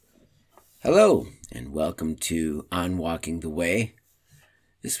Hello, and welcome to On Walking the Way.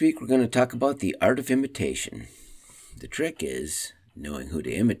 This week we're going to talk about the art of imitation. The trick is knowing who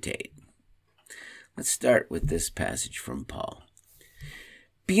to imitate. Let's start with this passage from Paul.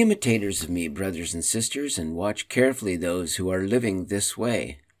 Be imitators of me, brothers and sisters, and watch carefully those who are living this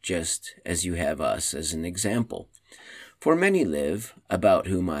way, just as you have us as an example. For many live, about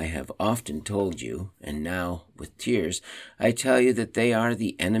whom I have often told you, and now, with tears, I tell you that they are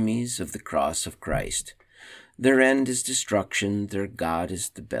the enemies of the cross of Christ. Their end is destruction, their God is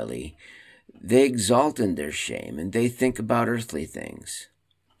the belly. They exult in their shame, and they think about earthly things.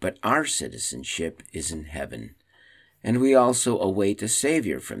 But our citizenship is in heaven, and we also await a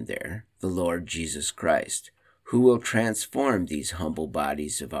Savior from there, the Lord Jesus Christ, who will transform these humble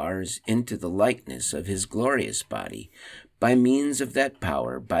bodies of ours into the likeness of his glorious body, by means of that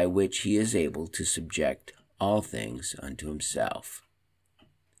power by which he is able to subject all things unto himself.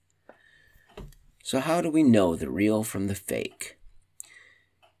 So how do we know the real from the fake?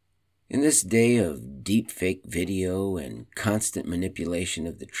 In this day of deep fake video and constant manipulation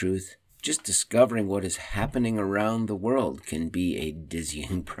of the truth, just discovering what is happening around the world can be a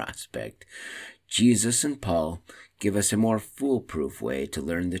dizzying prospect. Jesus and Paul give us a more foolproof way to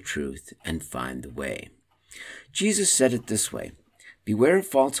learn the truth and find the way. Jesus said it this way, "Beware of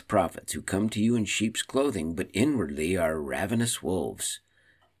false prophets who come to you in sheep's clothing, but inwardly are ravenous wolves.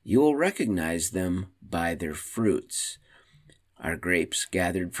 You will recognize them by their fruits. Are grapes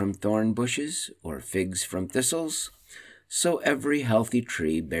gathered from thornbushes, or figs from thistles? So every healthy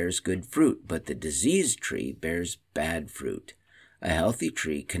tree bears good fruit, but the diseased tree bears bad fruit. A healthy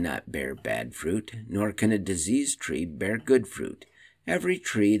tree cannot bear bad fruit, nor can a diseased tree bear good fruit. Every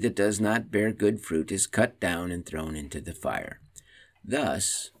tree that does not bear good fruit is cut down and thrown into the fire.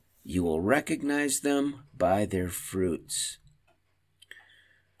 Thus, you will recognize them by their fruits."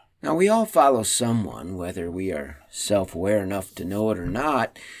 Now, we all follow someone, whether we are self-aware enough to know it or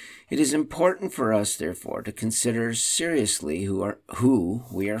not. It is important for us, therefore, to consider seriously who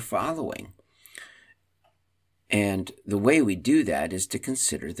we are following. And the way we do that is to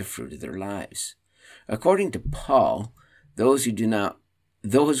consider the fruit of their lives. According to Paul, those we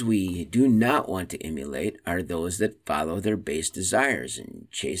do not want to emulate are those that follow their base desires and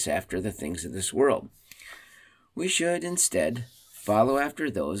chase after the things of this world. We should instead follow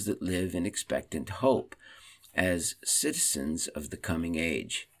after those that live in expectant hope, as citizens of the coming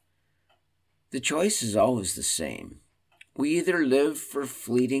age. The choice is always the same. We either live for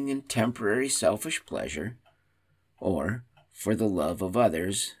fleeting and temporary selfish pleasure, or for the love of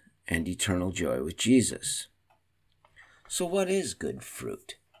others and eternal joy with Jesus. So what is good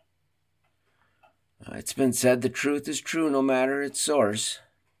fruit? It's been said the truth is true no matter its source.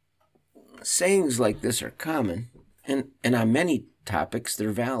 Sayings like this are common, and on many topics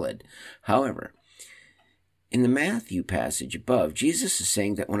they're valid. However, in the Matthew passage above, Jesus is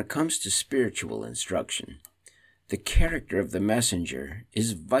saying that when it comes to spiritual instruction, the character of the messenger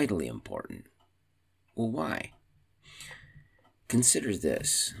is vitally important. Well, why? Consider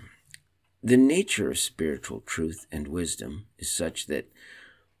this. The nature of spiritual truth and wisdom is such that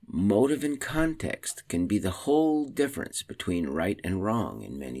motive and context can be the whole difference between right and wrong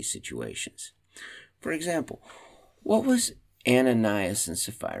in many situations. For example, what was Ananias and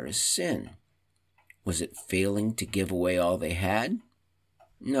Sapphira's sin? Was it failing to give away all they had?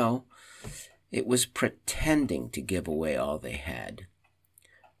 No, it was pretending to give away all they had.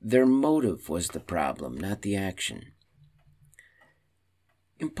 Their motive was the problem, not the action.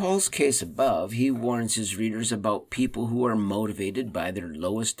 In Paul's case above, he warns his readers about people who are motivated by their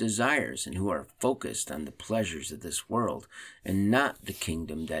lowest desires and who are focused on the pleasures of this world and not the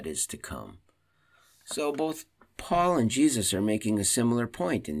kingdom that is to come. So both Paul and Jesus are making a similar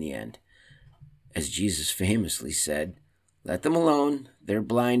point in the end. As Jesus famously said, "Let them alone, they're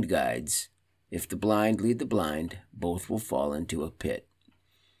blind guides. If the blind lead the blind, both will fall into a pit."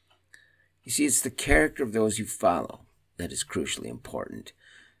 You see, it's the character of those you follow that is crucially important.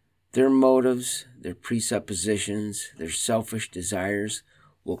 Their motives, their presuppositions, their selfish desires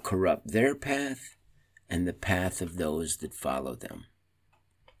will corrupt their path and the path of those that follow them.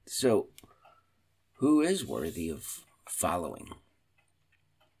 So, who is worthy of following?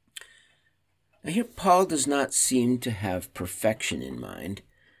 Now here Paul does not seem to have perfection in mind,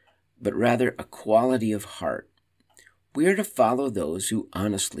 but rather a quality of heart. We are to follow those who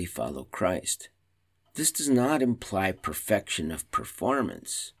honestly follow Christ. This does not imply perfection of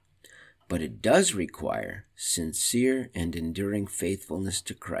performance, but it does require sincere and enduring faithfulness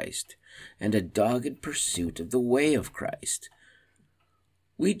to Christ and a dogged pursuit of the way of Christ.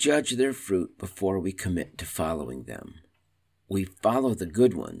 We judge their fruit before we commit to following them. We follow the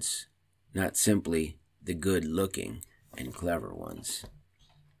good ones, not simply the good-looking and clever ones.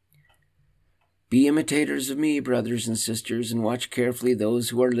 Be imitators of me, brothers and sisters, and watch carefully those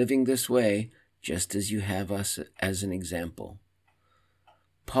who are living this way, just as you have us as an example.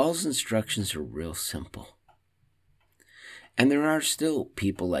 Paul's instructions are real simple. And there are still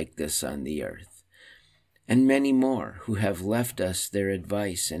people like this on the earth, and many more who have left us their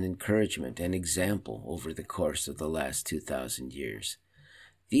advice and encouragement and example over the course of the last 2,000 years.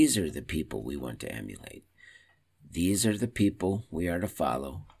 These are the people we want to emulate. These are the people we are to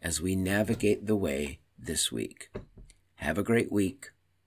follow as we navigate the way this week. Have a great week.